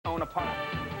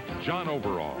John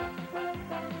Overall,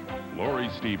 Lori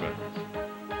Stevens,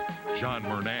 John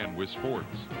Mernan with sports,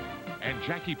 and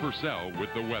Jackie Purcell with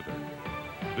the weather.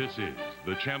 This is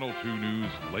the Channel 2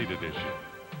 News Late Edition.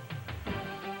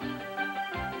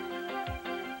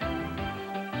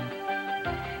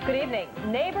 Good evening.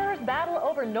 Neighbors battle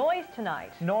over noise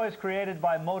tonight. Noise created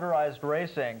by motorized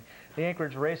racing. The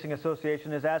Anchorage Racing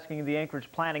Association is asking the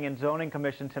Anchorage Planning and Zoning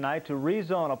Commission tonight to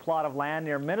rezone a plot of land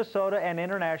near Minnesota and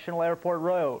International Airport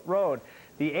Road.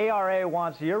 The ARA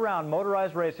wants year-round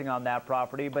motorized racing on that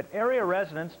property, but area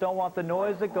residents don't want the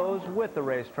noise that goes with the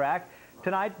racetrack.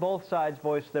 Tonight, both sides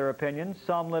voiced their opinions.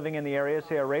 Some living in the area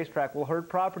say a racetrack will hurt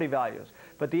property values.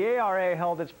 But the ARA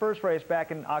held its first race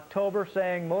back in October,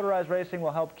 saying motorized racing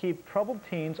will help keep troubled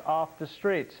teens off the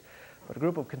streets. But a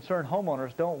group of concerned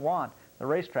homeowners don't want the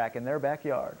racetrack in their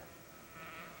backyard.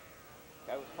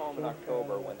 I was home in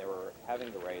October when they were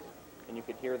having the race, and you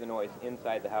could hear the noise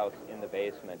inside the house in the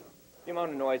basement. The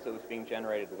amount of noise that was being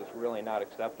generated was really not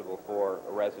acceptable for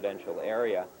a residential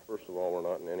area. First of all, we're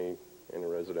not in any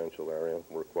residential area.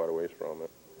 We're quite a ways from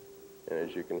it. And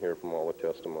as you can hear from all the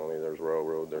testimony, there's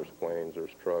railroad, there's planes,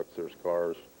 there's trucks, there's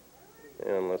cars.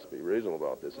 And let's be reasonable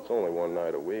about this. It's only one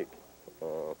night a week.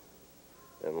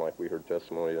 And like we heard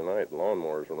testimony tonight,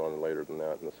 lawnmowers are running later than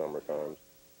that in the summer times.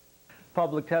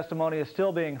 Public testimony is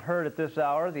still being heard at this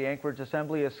hour. The Anchorage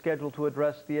Assembly is scheduled to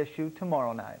address the issue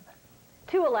tomorrow night.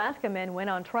 2 Alaska men went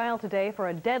on trial today for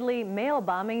a deadly mail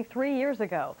bombing 3 years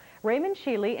ago. Raymond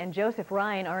Sheely and Joseph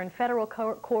Ryan are in federal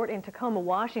court in Tacoma,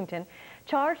 Washington,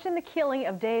 charged in the killing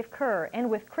of Dave Kerr and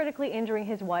with critically injuring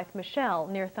his wife, Michelle,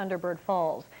 near Thunderbird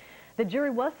Falls. The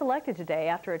jury was selected today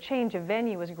after a change of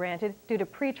venue was granted due to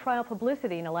pre-trial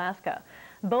publicity in Alaska.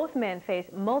 Both men face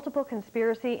multiple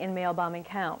conspiracy and mail bombing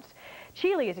counts.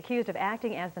 Sheely is accused of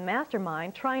acting as the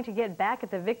mastermind, trying to get back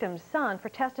at the victim's son for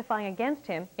testifying against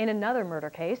him in another murder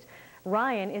case.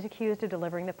 Ryan is accused of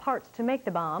delivering the parts to make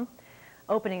the bomb.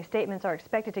 Opening statements are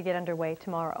expected to get underway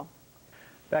tomorrow.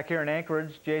 Back here in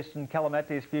Anchorage, Jason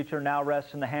Calamette's future now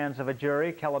rests in the hands of a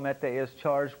jury. Calamette is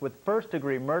charged with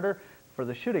first-degree murder for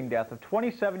the shooting death of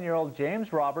 27-year-old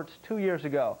James Roberts 2 years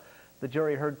ago. The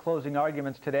jury heard closing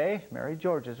arguments today. Mary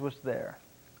Georges was there.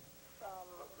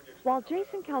 While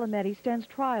Jason Calamette stands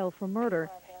trial for murder,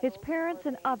 his parents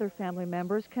and other family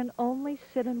members can only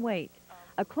sit and wait.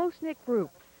 A close-knit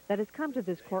group that has come to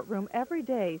this courtroom every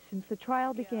day since the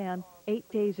trial began 8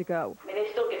 days ago. I mean,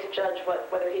 they still get to judge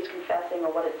whether he's confessing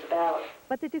or what it's about.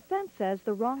 But the defense says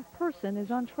the wrong person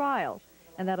is on trial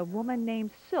and that a woman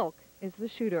named Silk is the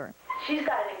shooter. She's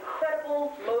got an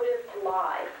incredible motive to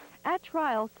lie. At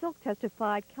trial, Silk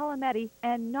testified Calamette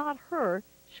and not her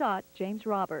shot James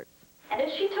Roberts. And if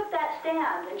she took that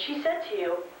stand and she said to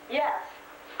you, yes,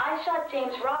 I shot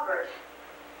James Roberts,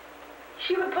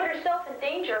 she would put herself in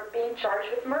danger of being charged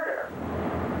with murder.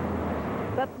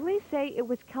 But police say it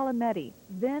was Calamette,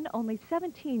 then only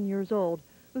 17 years old,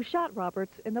 who shot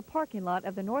Roberts in the parking lot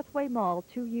of the Northway Mall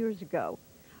 2 years ago.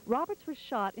 Roberts was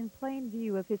shot in plain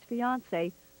view of his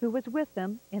fiancée, who was with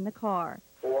them in the car.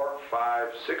 4, 5,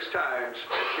 6 times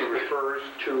she refers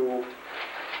to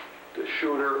the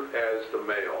shooter as the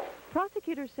male.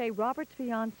 Prosecutors say Roberts'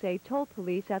 fiancée told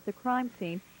police at the crime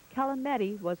scene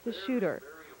Calamette was the shooter,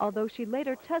 although she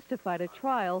later testified at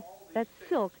trial that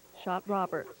Silk shot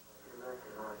Roberts.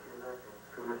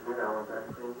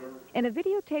 In a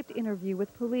videotaped interview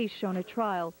with police shown at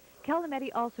trial,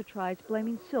 Calamette also tries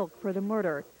blaming Silk for the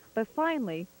murder, but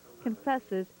finally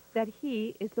confesses that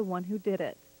he is the one who did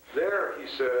it. There, he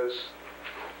says,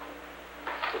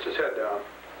 puts his head down,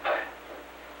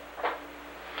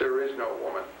 there is no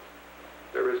woman.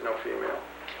 There is no female.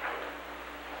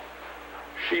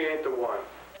 She ain't the one.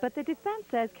 But the defense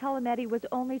says Calamette was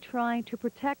only trying to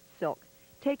protect Silk,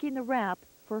 taking the rap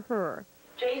for her.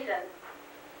 Jason,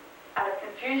 out of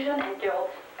confusion and guilt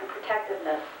and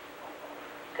protectiveness,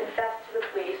 confessed to the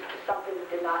police to something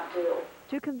he did not do.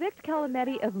 To convict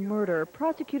Calamette of murder,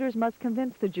 prosecutors must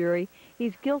convince the jury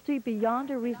he's guilty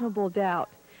beyond a reasonable doubt.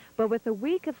 But with a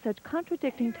week of such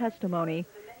contradicting testimony,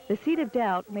 the seed of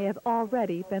doubt may have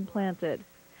already been planted.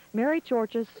 Mary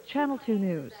Georges, Channel 2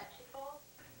 News.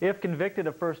 If convicted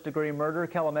of first-degree murder,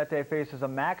 Calamette faces a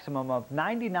maximum of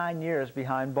 99 years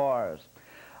behind bars.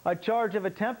 A charge of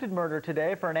attempted murder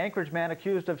today for an Anchorage man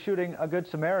accused of shooting a Good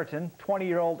Samaritan.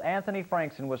 20-year-old Anthony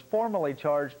Frankson was formally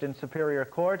charged in Superior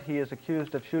Court. He is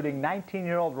accused of shooting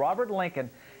 19-year-old Robert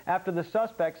Lincoln after the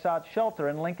suspect sought shelter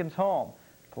in Lincoln's home.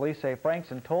 Police say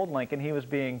Frankson told Lincoln he was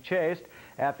being chased.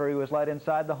 After he was let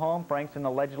inside the home, Frankson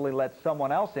allegedly let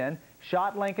someone else in,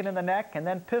 shot Lincoln in the neck, and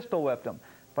then pistol whipped him.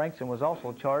 Frankson was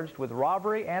also charged with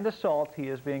robbery and assault. He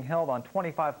is being held on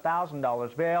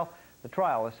 $25,000 bail. The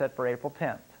trial is set for April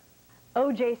 10th.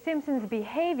 O.J. Simpson's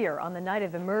behavior on the night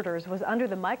of the murders was under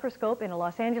the microscope in a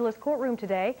Los Angeles courtroom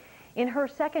today. In her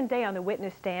second day on the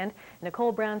witness stand,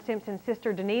 Nicole Brown Simpson's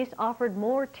sister Denise offered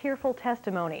more tearful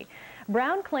testimony.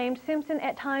 Brown claimed Simpson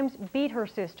at times beat her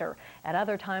sister, at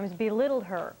other times belittled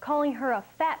her, calling her a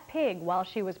fat pig while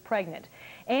she was pregnant.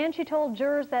 And she told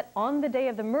jurors that on the day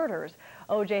of the murders,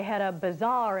 O.J. had a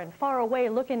bizarre and faraway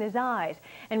look in his eyes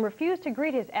and refused to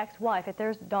greet his ex-wife at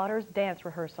their daughter's dance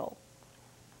rehearsal.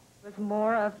 It was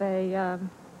more of a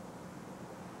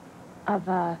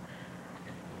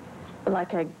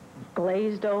like a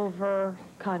glazed over,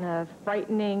 kind of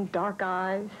frightening, dark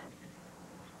eyes.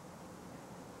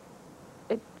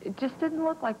 It just didn't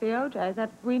look like the O.J.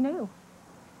 that we knew.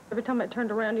 Every time I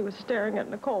turned around, he was staring at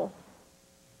Nicole.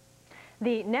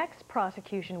 The next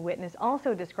prosecution witness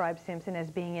also described Simpson as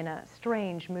being in a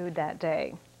strange mood that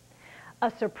day.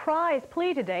 A surprise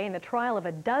plea today in the trial of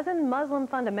a dozen Muslim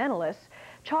fundamentalists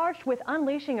charged with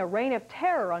unleashing a reign of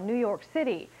terror on New York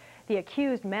City. The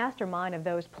accused mastermind of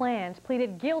those plans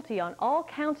pleaded guilty on all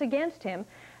counts against him,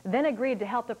 then agreed to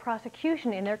help the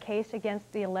prosecution in their case against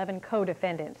the 11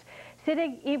 co-defendants.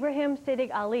 Siddiq Ibrahim Siddiq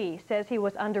Ali says he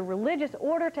was under religious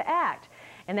order to act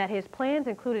and that his plans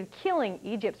included killing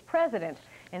Egypt's president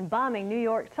and bombing New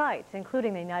York sites,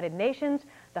 including the United Nations,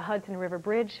 the Hudson River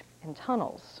Bridge, and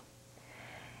tunnels.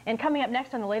 And coming up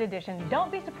next on the Late Edition,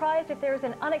 don't be surprised if there's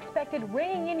an unexpected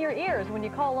ringing in your ears when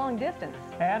you call long distance.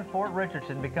 And Fort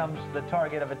Richardson becomes the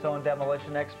target of its own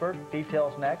demolition expert.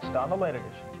 Details next on the Late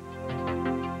Edition.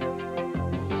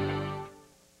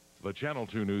 The Channel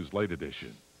 2 News Late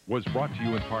Edition was brought to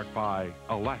you in part by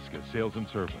Alaska Sales and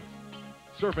Service.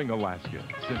 Serving Alaska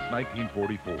since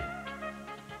 1944.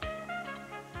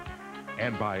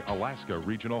 And by Alaska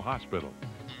Regional Hospital.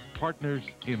 Partners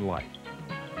in life.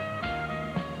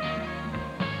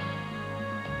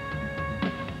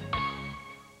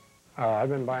 I've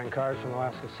been buying cars from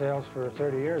Alaska Sales for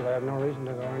 30 years. I have no reason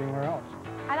to go anywhere else.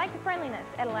 I like the friendliness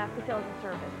at Alaska Sales and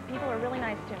Service. People are really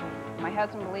nice to me. My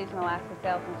husband believes in Alaska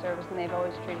Sales and Service, and they've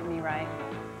always treated me right.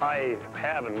 I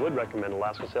have and would recommend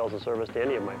Alaska Sales and Service to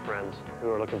any of my friends who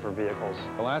are looking for vehicles.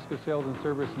 Alaska Sales and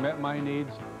Service met my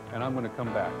needs, and I'm going to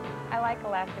come back. I like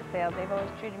Alaska Sales. They've always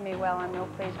treated me well. I'm real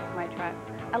pleased with my truck.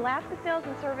 Alaska Sales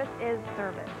and Service is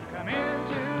service. Come in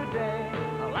today,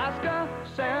 Alaska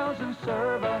Sales and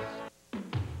Service.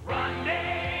 Rendezvous,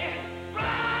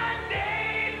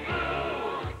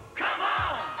 come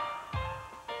on!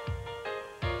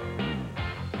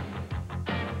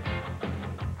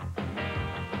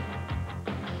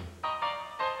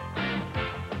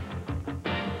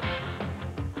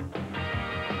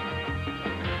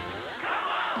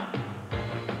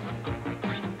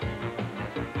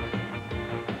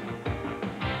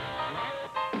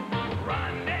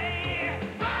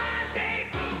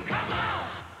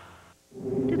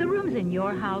 In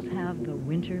your house have the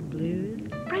winter blues?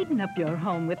 Brighten up your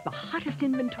home with the hottest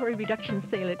inventory reduction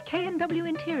sale at K&W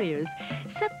Interiors.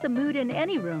 Set the mood in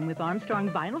any room with Armstrong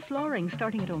vinyl flooring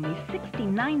starting at only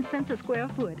 69 cents a square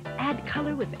foot. Add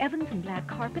color with Evans and black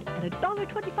carpet at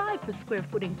 $1.25 per square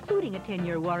foot, including a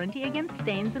 10-year warranty against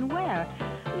stains and wear.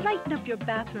 Lighten up your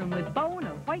bathroom with bone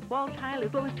or white wall tile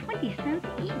as low as 20 cents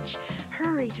each.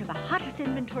 Hurry to the hottest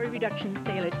inventory reduction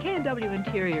sale at K&W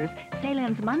Interiors. Sale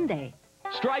ends Monday.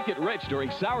 Strike it rich during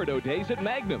sourdough days at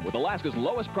Magnum with Alaska's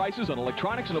lowest prices on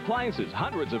electronics and appliances.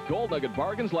 Hundreds of gold nugget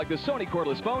bargains like the Sony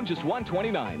cordless phone, just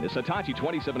 $129. This Hitachi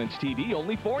 27-inch TV,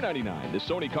 only $499. This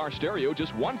Sony car stereo,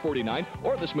 just $149.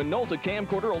 Or this Minolta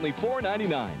camcorder, only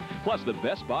 $499. Plus, the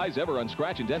best buys ever on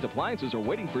scratch and dent appliances are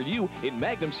waiting for you in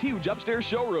Magnum's huge upstairs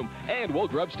showroom. And we'll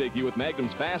grub stake you with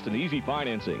Magnum's fast and easy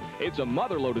financing. It's a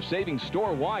motherload of savings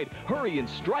store-wide. Hurry and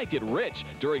strike it rich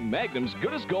during Magnum's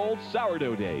good as gold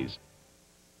sourdough days.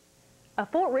 A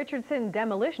Fort Richardson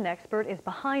demolition expert is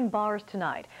behind bars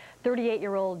tonight.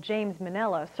 38-year-old James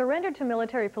Manella surrendered to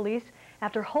military police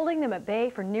after holding them at bay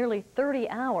for nearly 30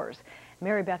 hours.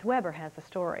 Mary Beth Weber has the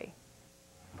story.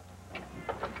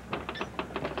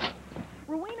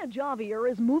 Rowena Javier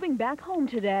is moving back home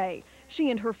today.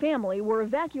 She and her family were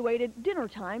evacuated dinner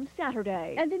time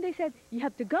Saturday. And then they said, you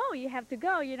have to go, you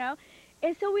know.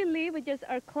 And so we leave with just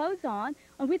our clothes on,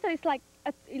 and we thought it's like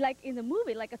in the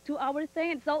movie, like a 2-hour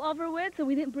thing. It's all over with, so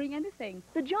we didn't bring anything.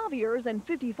 The Javiers and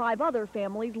 55 other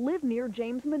families live near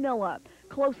James Manila,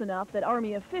 close enough that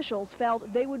Army officials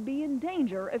felt they would be in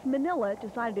danger if Manila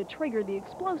decided to trigger the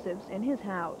explosives in his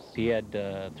house. He had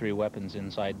 3 weapons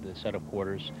inside the set of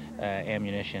quarters,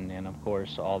 ammunition, and of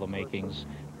course all the makings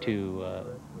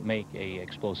to make a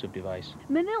explosive device.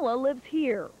 Manila lives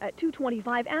here at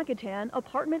 225 Akitan,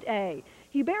 Apartment A.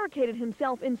 He barricaded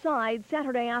himself inside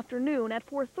Saturday afternoon at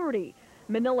 4:30.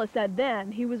 Manila said then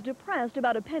he was depressed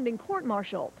about a pending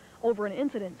court-martial over an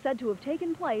incident said to have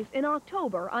taken place in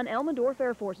October on Elmendorf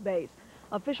Air Force Base.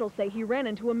 Officials say he ran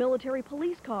into a military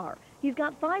police car. He's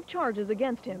got 5 charges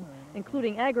against him,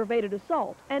 including aggravated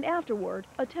assault and afterward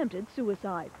attempted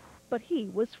suicide. But he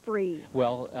was free.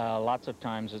 Well, lots of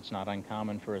times it's not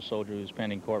uncommon for a soldier who's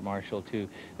pending court-martial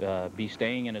to be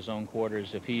staying in his own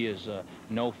quarters if he is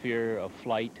no fear of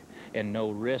flight and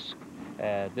no risk.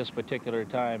 At this particular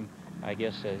time, I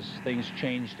guess as things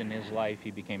changed in his life,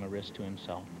 he became a risk to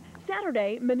himself.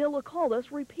 Saturday, Manila called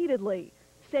us repeatedly,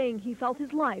 saying he felt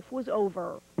his life was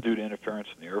over. Due to interference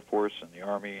in the Air Force and the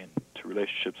Army and to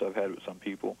relationships I've had with some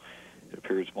people, it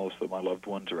appears most of my loved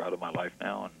ones are out of my life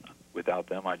now, and without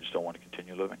them, I just don't want to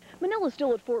continue living. Manila's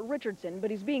still at Fort Richardson, but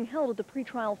he's being held at the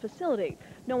pretrial facility.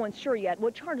 No one's sure yet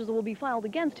what charges will be filed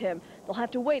against him. They'll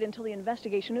have to wait until the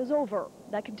investigation is over.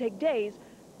 That could take days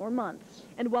or months.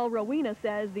 And while Rowena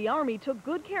says the Army took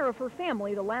good care of her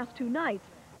family the last 2 nights,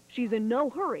 she's in no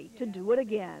hurry to do it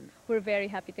again. We're very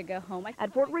happy to go home.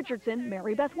 At Fort Richardson,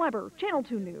 Mary Beth Weber, Channel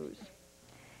 2 News.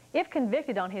 If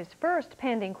convicted on his first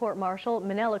pending court-martial,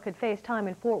 Manila could face time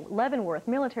in Fort Leavenworth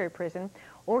Military Prison,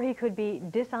 or he could be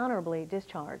dishonorably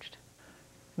discharged.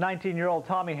 19-year-old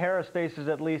Tommy Harris faces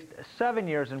at least 7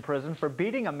 years in prison for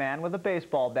beating a man with a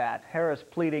baseball bat. Harris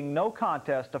pleading no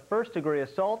contest to first-degree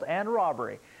assault and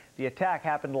robbery. The attack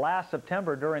happened last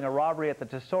September during a robbery at the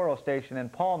Tesoro station in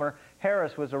Palmer.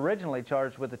 Harris was originally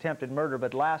charged with attempted murder,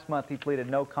 but last month he pleaded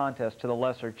no contest to the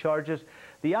lesser charges.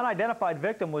 The unidentified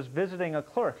victim was visiting a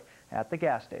clerk at the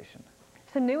gas station.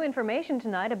 Some new information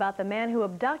tonight about the man who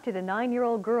abducted a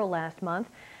 9-year-old girl last month.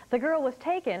 The girl was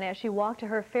taken as she walked to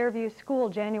her Fairview school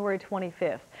January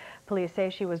 25th. Police say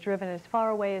she was driven as far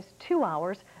away as 2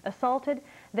 hours, assaulted,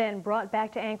 then brought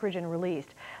back to Anchorage and released.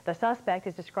 The suspect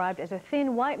is described as a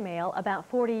thin white male about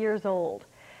 40 years old.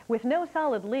 With no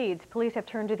solid leads, police have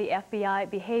turned to the FBI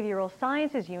Behavioral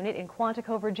Sciences Unit in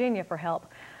Quantico, Virginia for help.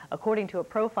 According to a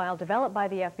profile developed by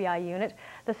the FBI unit,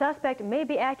 the suspect may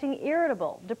be acting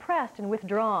irritable, depressed, and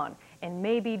withdrawn, and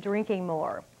may be drinking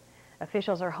more.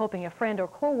 Officials are hoping a friend or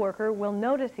co-worker will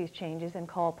notice these changes and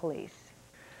call police.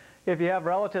 If you have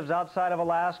relatives outside of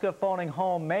Alaska, phoning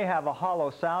home may have a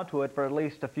hollow sound to it for at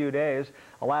least a few days.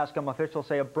 Alaskan officials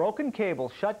say a broken cable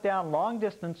shut down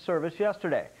long-distance service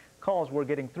yesterday. Calls were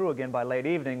getting through again by late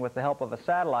evening with the help of a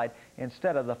satellite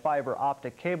instead of the fiber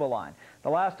optic cable line. The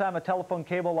last time a telephone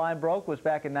cable line broke was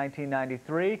back in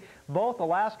 1993. Both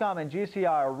Alascom and GCI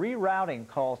are rerouting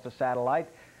calls to satellite.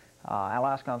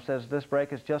 Alascom says this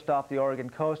break is just off the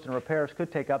Oregon coast and repairs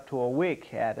could take up to a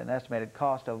week at an estimated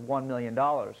cost of $1 million.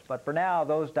 But for now,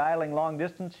 those dialing long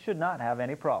distance should not have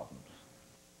any problems.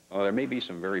 There may be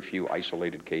some very few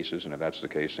isolated cases, and if that's the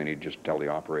case, they need to just tell the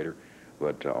operator.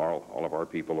 But all of our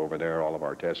people over there, all of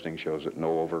our testing shows that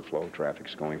no overflow,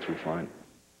 traffic's going through fine.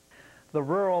 The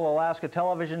Rural Alaska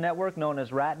Television Network, known as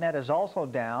RATNet, is also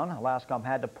down. Alascom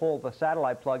had to pull the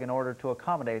satellite plug in order to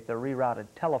accommodate the rerouted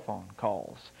telephone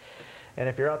calls. And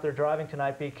if you're out there driving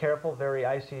tonight, be careful. Very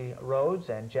icy roads.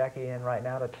 And Jackie in right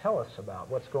now to tell us about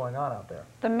what's going on out there.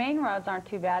 The main roads aren't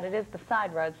too bad. It is the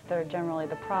side roads that are generally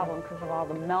the problem because of all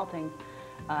the melting.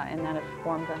 And that has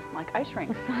formed like ice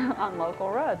rinks on local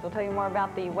roads. We'll tell you more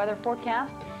about the weather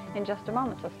forecast in just a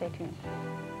moment, so stay tuned.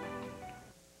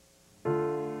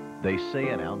 They say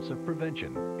an ounce of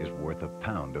prevention is worth a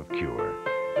pound of cure.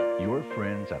 Your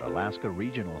friends at Alaska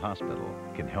Regional Hospital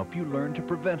can help you learn to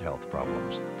prevent health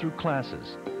problems through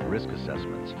classes, risk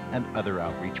assessments, and other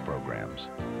outreach programs.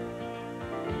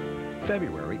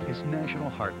 February is National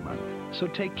Heart Month, so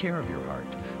take care of your heart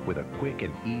with a quick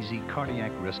and easy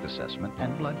cardiac risk assessment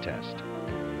and blood test.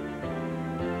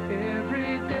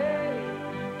 Every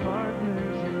day,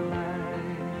 partners in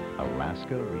life.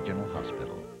 Alaska Regional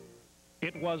Hospital.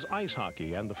 It was ice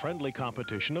hockey and the friendly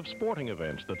competition of sporting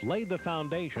events that laid the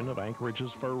foundation of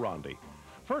Anchorage's Fur Rondy.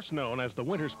 First known as the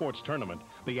Winter Sports Tournament,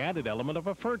 the added element of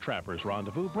a fur trapper's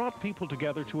rendezvous brought people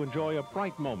together to enjoy a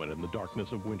bright moment in the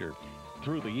darkness of winter.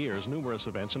 Through the years, numerous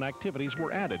events and activities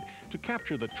were added to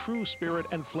capture the true spirit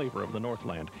and flavor of the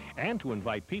Northland and to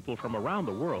invite people from around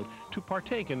the world to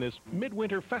partake in this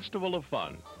midwinter festival of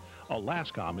fun.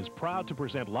 Alascom is proud to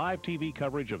present live TV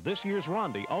coverage of this year's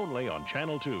Rondy only on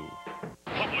Channel 2.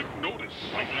 public notice.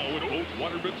 Right now at both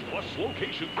Waterman's Plus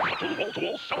locations. To the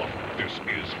wall-to-wall sell-off. This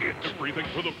is it. Everything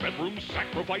for the bedroom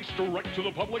sacrificed direct to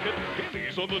the public at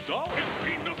pennies on the dollar. It'll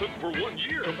be nothing for 1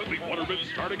 year. Complete Waterman's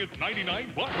starting at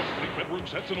 $99. Complete bedroom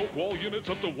sets and oak wall units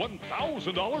up to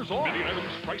 $1,000 off. Many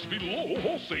items priced below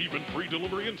wholesale. Even free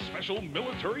delivery and special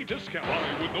military discount.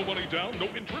 Buy with no money down, no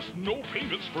interest, no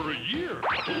payments for a year.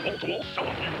 To the wall-to-wall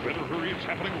sell-off. You better hurry. It's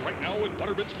happening right now at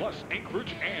Waterman's Plus,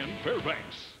 Anchorage, and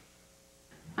Fairbanks.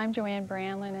 I'm Joanne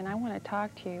Brandlin, and I want to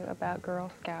talk to you about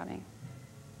Girl Scouting.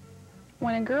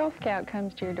 When a Girl Scout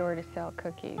comes to your door to sell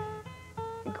cookies,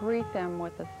 greet them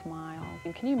with a smile.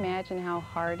 And can you imagine how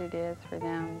hard it is for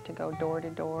them to go door to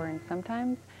door, and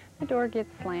sometimes the door gets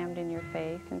slammed in your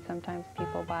face, and sometimes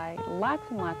people buy lots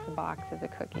and lots of boxes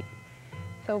of cookies.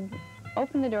 So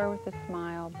open the door with a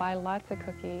smile, buy lots of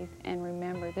cookies, and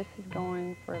remember, this is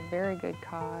going for a very good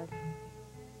cause.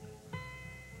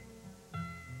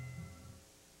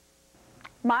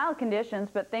 Mild conditions,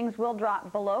 but things will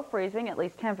drop below freezing, at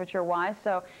least temperature-wise,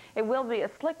 so it will be a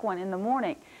slick one in the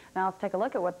morning. Now let's take a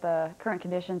look at what the current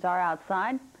conditions are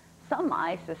outside. Some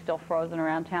ice is still frozen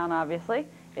around town, obviously.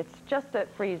 It's just at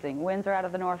freezing. Winds are out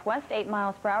of the northwest, 8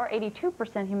 miles per hour,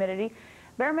 82% humidity.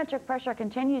 Barometric pressure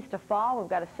continues to fall. We've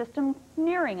got a system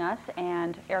nearing us,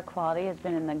 and air quality has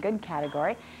been in the good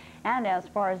category. And as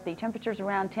far as the temperatures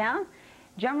around town,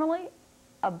 generally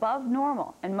above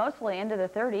normal and mostly into the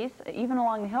 30s, even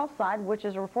along the hillside, which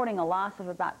is reporting a loss of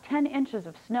about 10 inches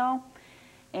of snow.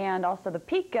 And also the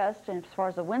peak gust, as far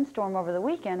as the windstorm over the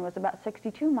weekend, was about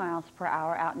 62 miles per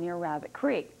hour out near Rabbit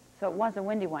Creek. So it was a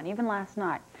windy one, even last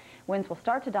night. Winds will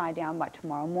start to die down by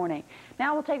tomorrow morning.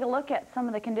 Now we'll take a look at some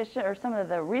of the conditions, or some of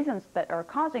the reasons that are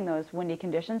causing those windy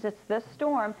conditions. It's this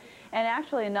storm and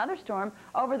actually another storm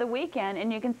over the weekend,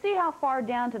 and you can see how far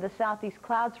down to the southeast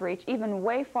clouds reach, even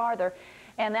way farther.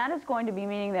 And that is going to be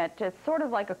meaning that it's sort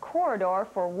of like a corridor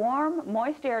for warm,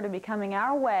 moist air to be coming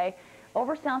our way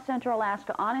over south central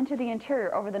Alaska on into the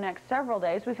interior over the next several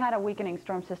days. We've had a weakening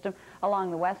storm system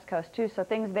along the west coast too, so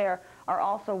things there are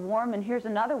also warm. And here's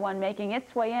another one making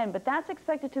its way in, but that's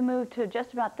expected to move to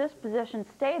just about this position,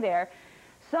 stay there.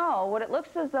 So what it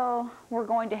looks as though we're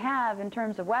going to have in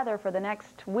terms of weather for the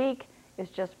next week is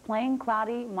just plain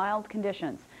cloudy, mild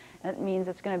conditions. That means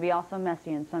it's going to be also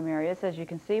messy in some areas, as you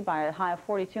can see, by a high of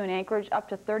 42 in Anchorage, up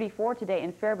to 34 today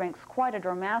in Fairbanks. Quite a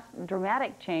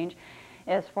dramatic change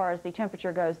as far as the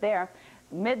temperature goes there.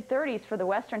 Mid-30s for the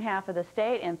western half of the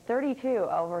state and 32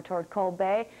 over toward Cold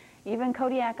Bay. Even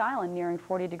Kodiak Island nearing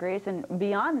 40 degrees. And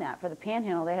beyond that, for the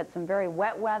Panhandle, they had some very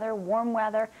wet weather, warm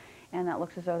weather, and that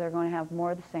looks as though they're going to have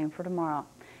more of the same for tomorrow.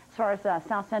 As far as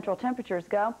south central temperatures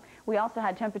go, we also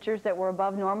had temperatures that were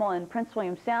above normal in Prince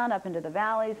William Sound, up into the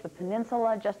valleys, the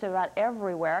peninsula, just about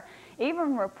everywhere.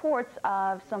 Even reports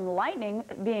of some lightning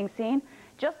being seen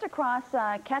just across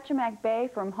Kachemak Bay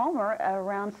from Homer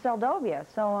around Seldovia.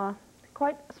 So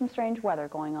quite some strange weather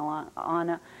going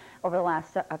on over the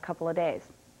last couple of days.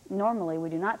 Normally, we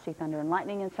do not see thunder and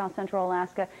lightning in south central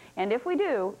Alaska, and if we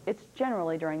do, it's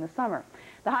generally during the summer.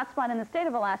 The hot spot in the state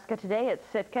of Alaska today at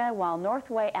Sitka, while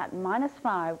Northway at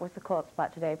 -5 was the cold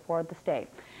spot today for the state.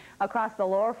 Across the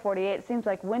lower 48, it seems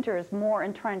like winter is more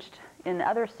entrenched in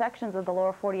other sections of the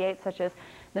lower 48, such as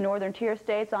the northern tier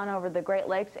states on over the Great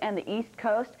Lakes and the east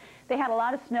coast. They had a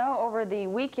lot of snow over the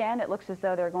weekend. It looks as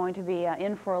though they're going to be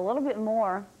in for a little bit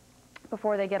more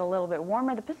before they get a little bit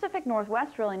warmer. The Pacific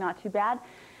Northwest, really not too bad.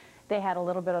 They had a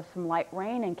little bit of some light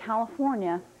rain. In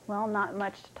California, well, not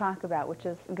much to talk about, which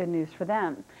is good news for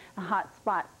them. A hot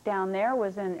spot down there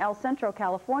was in El Centro,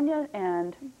 California,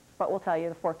 but we'll tell you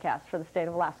the forecast for the state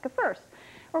of Alaska first.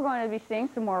 We're going to be seeing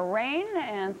some more rain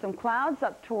and some clouds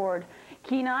up toward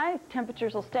Kenai.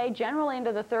 Temperatures will stay generally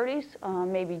into the 30s,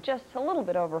 maybe just a little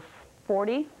bit over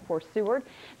 40 for Seward.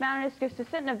 Mount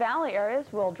Anacostia Valley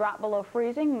areas will drop below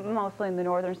freezing, mostly in the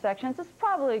northern sections. It's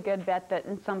probably a good bet that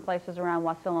in some places around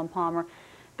Wasilla and Palmer,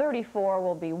 34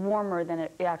 will be warmer than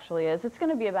it actually is. It's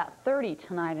going to be about 30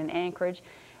 tonight in Anchorage.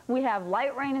 We have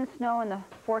light rain and snow in the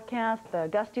forecast. The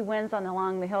gusty winds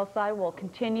along the hillside will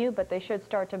continue, but they should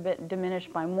start to diminish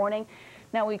by morning.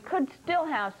 Now, we could still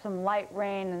have some light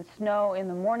rain and snow in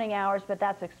the morning hours, but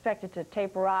that's expected to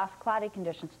taper off. Cloudy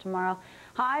conditions tomorrow.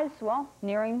 Highs, well,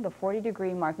 nearing the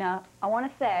 40-degree mark. Now, I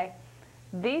want to say,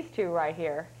 these two right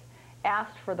here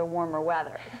asked for the warmer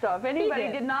weather. So if anybody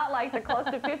did not like the close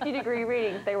to 50-degree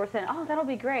readings, they were saying, oh, that'll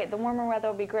be great. The warmer weather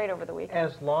will be great over the weekend.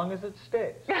 As long as it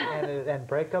stays and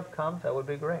breakup comes, that would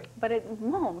be great. But it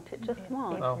won't. It just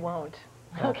won't. It won't.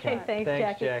 Okay,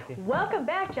 thanks, Jackie. Welcome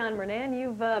back, John Mernan.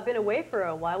 You've been away for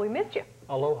a while. We missed you.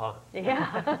 Aloha.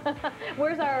 Yeah.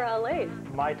 Where's our lays?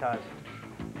 Mai Tais.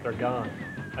 They're gone.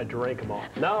 I drank them all.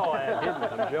 No, I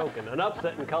didn't. I'm joking. An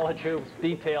upset in college hoops.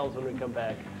 Details when we come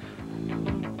back.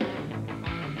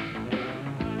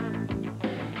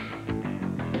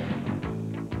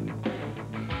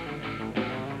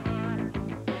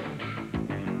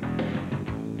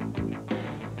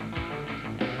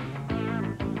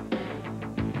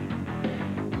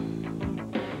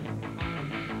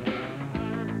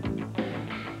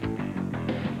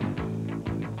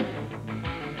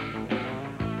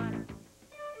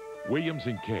 Williams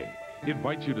 & Kay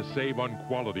invites you to save on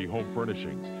quality home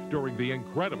furnishings during the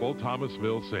incredible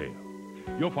Thomasville sale.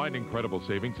 You'll find incredible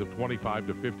savings of 25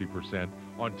 to 50%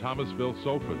 on Thomasville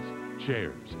sofas,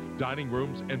 chairs, dining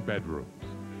rooms, and bedrooms.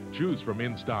 Choose from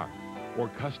in stock or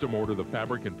custom order the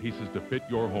fabric and pieces to fit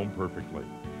your home perfectly.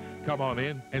 Come on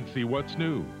in and see what's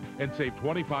new and save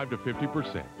 25 to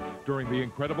 50% during the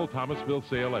incredible Thomasville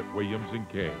sale at Williams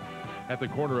 & Kay at the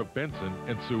corner of Benson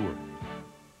and Seward.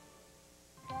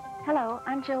 Hello,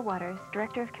 I'm Jill Waters,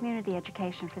 Director of Community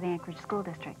Education for the Anchorage School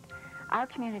District. Our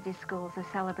community schools are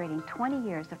celebrating 20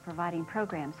 years of providing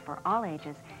programs for all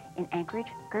ages in Anchorage,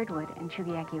 Girdwood, and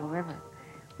Chugach-Eagle River.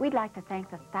 We'd like to thank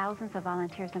the thousands of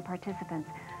volunteers and participants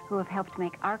who have helped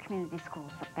make our community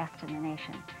schools the best in the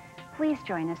nation. Please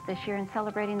join us this year in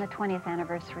celebrating the 20th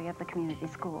anniversary of the community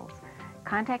schools.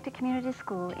 Contact a community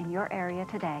school in your area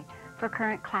today for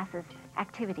current classes,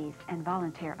 activities, and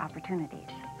volunteer opportunities.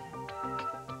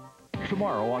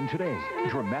 Tomorrow on Today,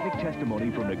 dramatic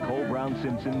testimony from Nicole Brown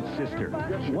Simpson's sister.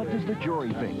 What does the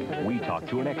jury think? We talk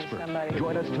to an expert.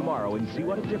 Join us tomorrow and see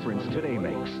what a difference today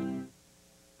makes.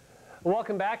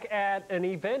 Welcome back. At an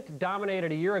event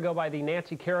dominated a year ago by the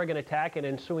Nancy Kerrigan attack and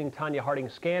ensuing Tanya Harding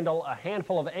scandal, a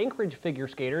handful of Anchorage figure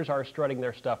skaters are strutting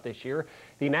their stuff this year.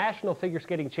 The National Figure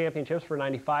Skating Championships for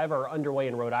 '95 are underway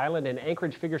in Rhode Island, and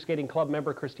Anchorage Figure Skating Club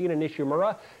member Christina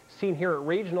Nishimura, seen here at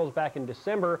Regionals back in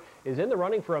December, is in the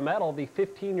running for a medal. The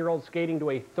 15-year-old skating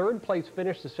to a third-place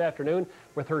finish this afternoon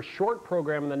with her short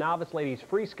program in the novice ladies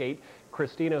free skate.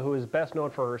 Christina, who is best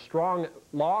known for her strong,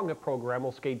 long program,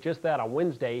 will skate just that on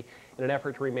Wednesday in an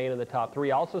effort to remain in the top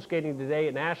three. Also skating today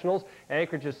at Nationals,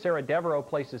 Anchorage's Sarah Devereaux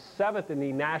places 7th in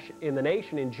the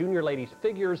nation in junior ladies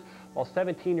figures, while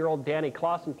 17-year-old Danny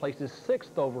Clausen places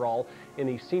 6th overall in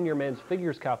the senior men's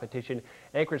figures competition.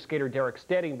 Anchorage skater Derek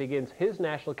Stedding begins his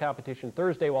national competition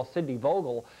Thursday, while Sydney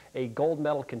Vogel, a gold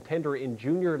medal contender in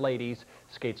junior ladies,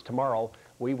 skates tomorrow.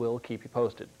 We will keep you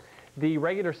posted. The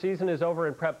regular season is over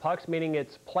in Prep Pucks, meaning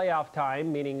it's playoff time,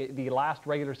 meaning the last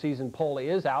regular season poll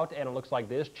is out, and it looks like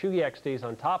this. Chugach stays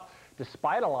on top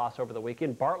despite a loss over the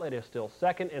weekend. Bartlett is still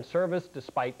second, and Service,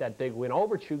 despite that big win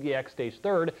over Chugach, stays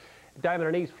third.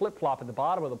 Diamond and East flip-flop at the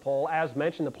bottom of the poll. As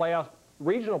mentioned, the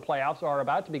regional playoffs are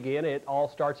about to begin. It all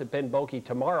starts at Ben Boeke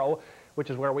tomorrow, which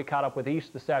is where we caught up with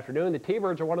East this afternoon. The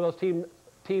T-Birds are one of those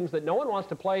teams that no one wants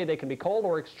to play. They can be cold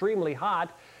or extremely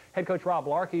hot. Head coach Rob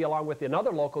Larkey, along with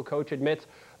another local coach, admits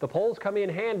the polls come in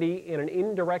handy in an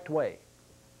indirect way.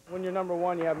 When you're number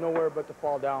one, you have nowhere but to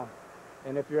fall down.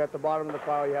 And if you're at the bottom of the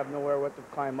pile, you have nowhere but to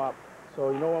climb up.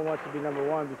 So no one wants to be number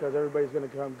one because everybody's going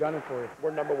to come gunning for you.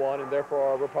 We're number one, and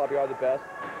therefore we probably are the best.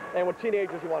 And with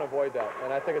teenagers, you want to avoid that.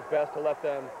 And I think it's best to let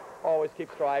them always keep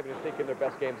striving and thinking their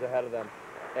best games ahead of them.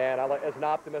 And as an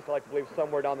optimist, I like to believe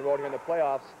somewhere down the road here in the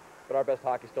playoffs, but our best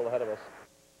hockey's still ahead of us.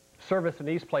 Service and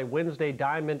East play Wednesday.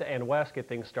 Diamond and West get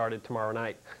things started tomorrow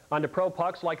night. On to Pro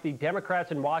Pucks. Like the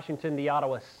Democrats in Washington, the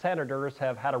Ottawa Senators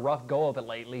have had a rough go of it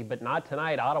lately, but not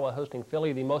tonight. Ottawa hosting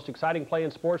Philly. The most exciting play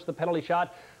in sports, the penalty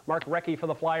shot. Mark Recchi for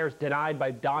the Flyers, denied by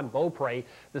Don Beaupre.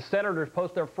 The Senators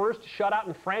post their first shutout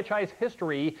in franchise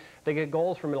history. They get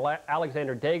goals from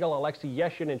Alexander Daigle, Alexei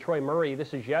Yeshin, and Troy Murray.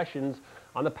 This is Yeshin's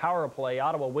on the power play.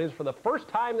 Ottawa wins for the first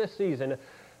time this season,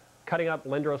 cutting up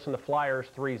Lindros and the Flyers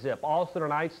 3-0. Also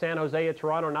tonight, San Jose at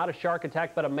Toronto, not a shark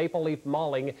attack, but a Maple Leaf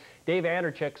mauling. Dave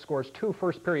Anderchek scores 2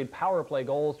 first-period power play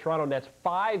goals. Toronto nets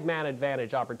 5 man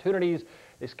advantage opportunities.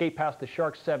 They skate past the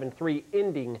Sharks 7-3,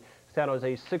 ending San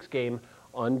Jose's 6-game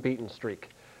unbeaten streak.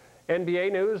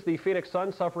 NBA news, the Phoenix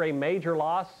Suns suffer a major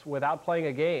loss without playing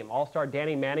a game. All-star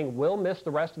Danny Manning will miss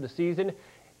the rest of the season.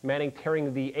 Manning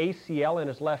tearing the ACL in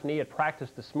his left knee at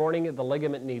practice this morning. The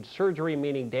ligament needs surgery,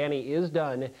 meaning Danny is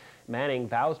done. Manning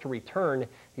vows to return.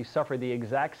 He suffered the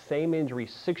exact same injury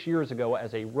 6 years ago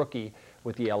as a rookie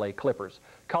with the LA Clippers.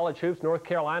 College hoops, North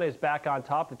Carolina is back on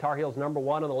top. The Tar Heels #1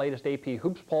 on the latest AP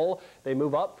Hoops poll. They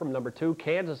move up from #2.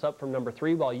 Kansas up from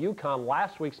 #3, while UConn,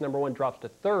 last week's #1, drops to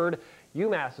 3rd.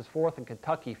 UMass is 4th and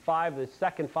Kentucky 5. The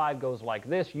second 5 goes like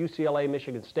this: UCLA,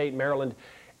 Michigan State, Maryland,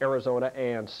 Arizona,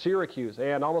 and Syracuse.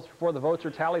 And almost before the votes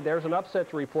are tallied, there's an upset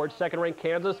to report. Second-ranked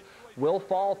Kansas will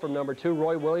fall from number 2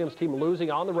 Roy Williams' team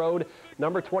losing on the road.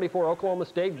 Number 24 Oklahoma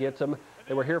State gets them.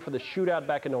 They were here for the shootout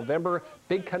back in November.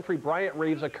 Big Country Bryant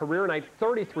Reeves, a career night,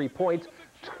 33 points,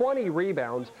 20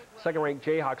 rebounds. Second-ranked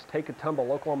Jayhawks take a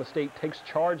tumble. Oklahoma State takes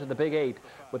charge of the Big 8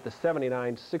 with the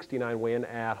 79-69 win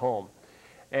at home.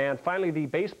 And finally, the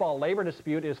baseball labor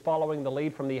dispute is following the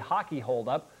lead from the hockey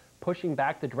holdup, pushing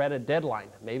back the dreaded deadline.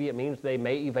 Maybe it means they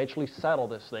may eventually settle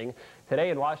this thing. Today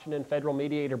in Washington, federal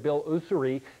mediator Bill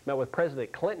Ussery met with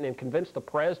President Clinton and convinced the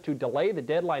Prez to delay the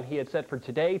deadline he had set for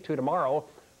today to tomorrow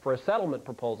for a settlement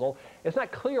proposal. It's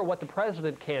not clear what the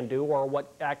president can do or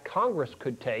what act Congress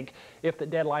could take if the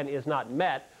deadline is not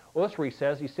met. Ussery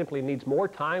says he simply needs more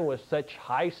time with such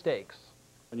high stakes.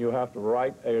 You have to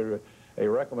write a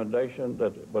recommendation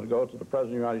that would go to the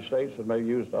President of the United States and may be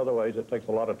used other ways. It takes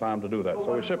a lot of time to do that.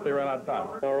 So we simply ran out of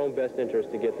time. In our own best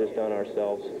interest to get this done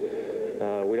ourselves.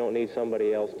 We don't need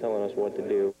somebody else telling us what to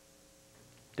do.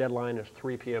 Deadline is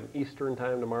 3 p.m. Eastern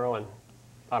time tomorrow, and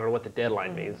I don't know what the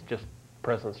deadline means. Just the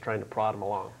president's trying to prod him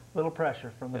along. Little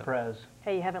pressure from the Prez.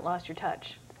 Hey, you haven't lost your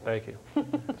touch. Thank you.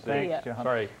 Thanks, John.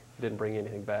 Sorry, didn't bring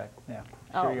anything back. Yeah,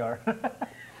 sure you are.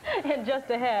 And just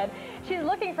ahead, she's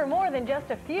looking for more than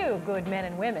just a few good men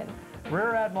and women.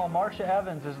 Rear Admiral Marcia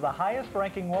Evans is the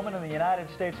highest-ranking woman in the United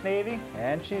States Navy,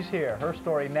 and she's here. Her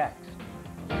story next.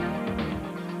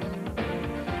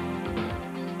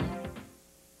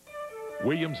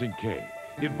 Williams & Kay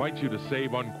invites you to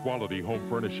save on quality home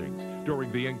furnishings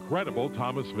during the incredible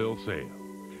Thomasville sale.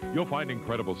 You'll find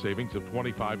incredible savings of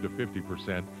 25 to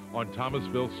 50% on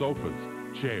Thomasville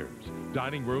sofas, chairs,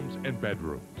 dining rooms, and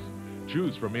bedrooms.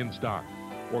 Choose from in stock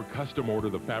or custom order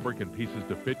the fabric and pieces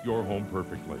to fit your home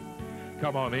perfectly.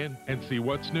 Come on in and see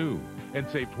what's new and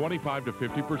save 25 to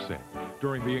 50%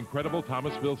 during the incredible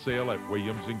Thomasville sale at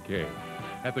Williams & Kay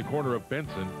at the corner of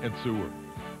Benson and Seward.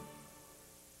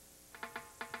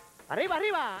 Arriba,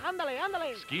 arriba, ándale,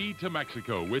 ándale. Ski to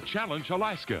Mexico with Challenge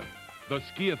Alaska. The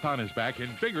ski-a-thon is back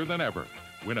and bigger than ever.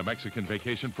 Win a Mexican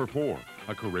vacation for 4,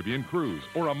 a Caribbean cruise,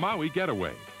 or a Maui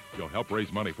getaway. You'll help raise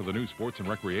money for the new Sports and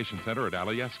Recreation Center at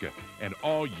Alyeska. And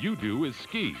all you do is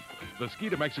ski. The Ski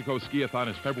to Mexico Ski-a-thon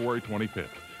is February 25th.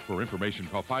 For information,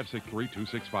 call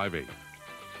 563-2658.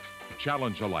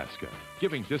 Challenge Alaska,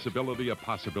 giving disability a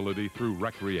possibility through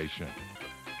recreation.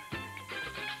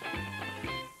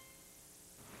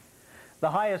 The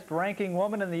highest-ranking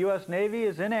woman in the U.S. Navy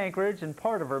is in Anchorage, and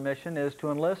part of her mission is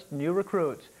to enlist new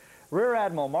recruits. Rear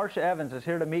Admiral Marcia Evans is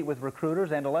here to meet with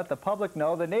recruiters and to let the public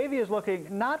know the Navy is looking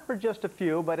not for just a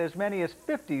few, but as many as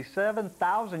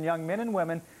 57,000 young men and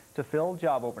women to fill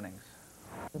job openings.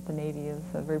 The Navy is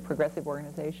a very progressive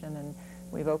organization, and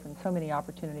we've opened so many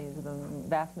opportunities. The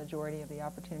vast majority of the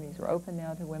opportunities are open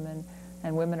now to women,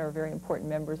 and women are very important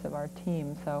members of our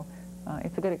team. So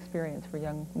it's a good experience for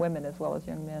young women as well as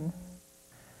young men.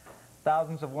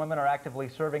 Thousands of women are actively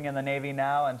serving in the Navy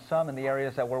now, and some in the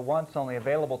areas that were once only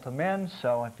available to men.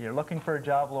 So if you're looking for a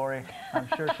job, Lori, I'm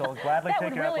sure she'll gladly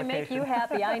take your application. That would really make you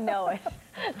happy, I know it.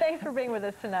 Thanks for being with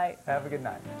us tonight. Have a good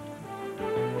night.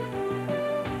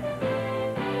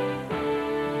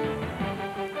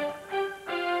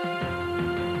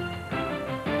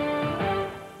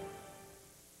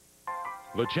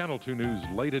 The Channel 2 News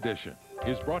Late Edition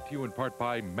is brought to you in part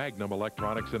by Magnum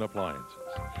Electronics and Appliances.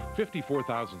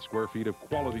 54,000 square feet of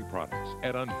quality products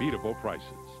at unbeatable prices.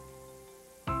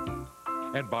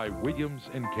 And by Williams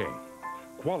 & Kay,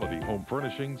 quality home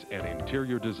furnishings and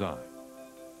interior design.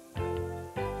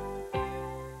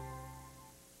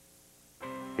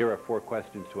 Here are 4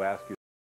 questions to ask you.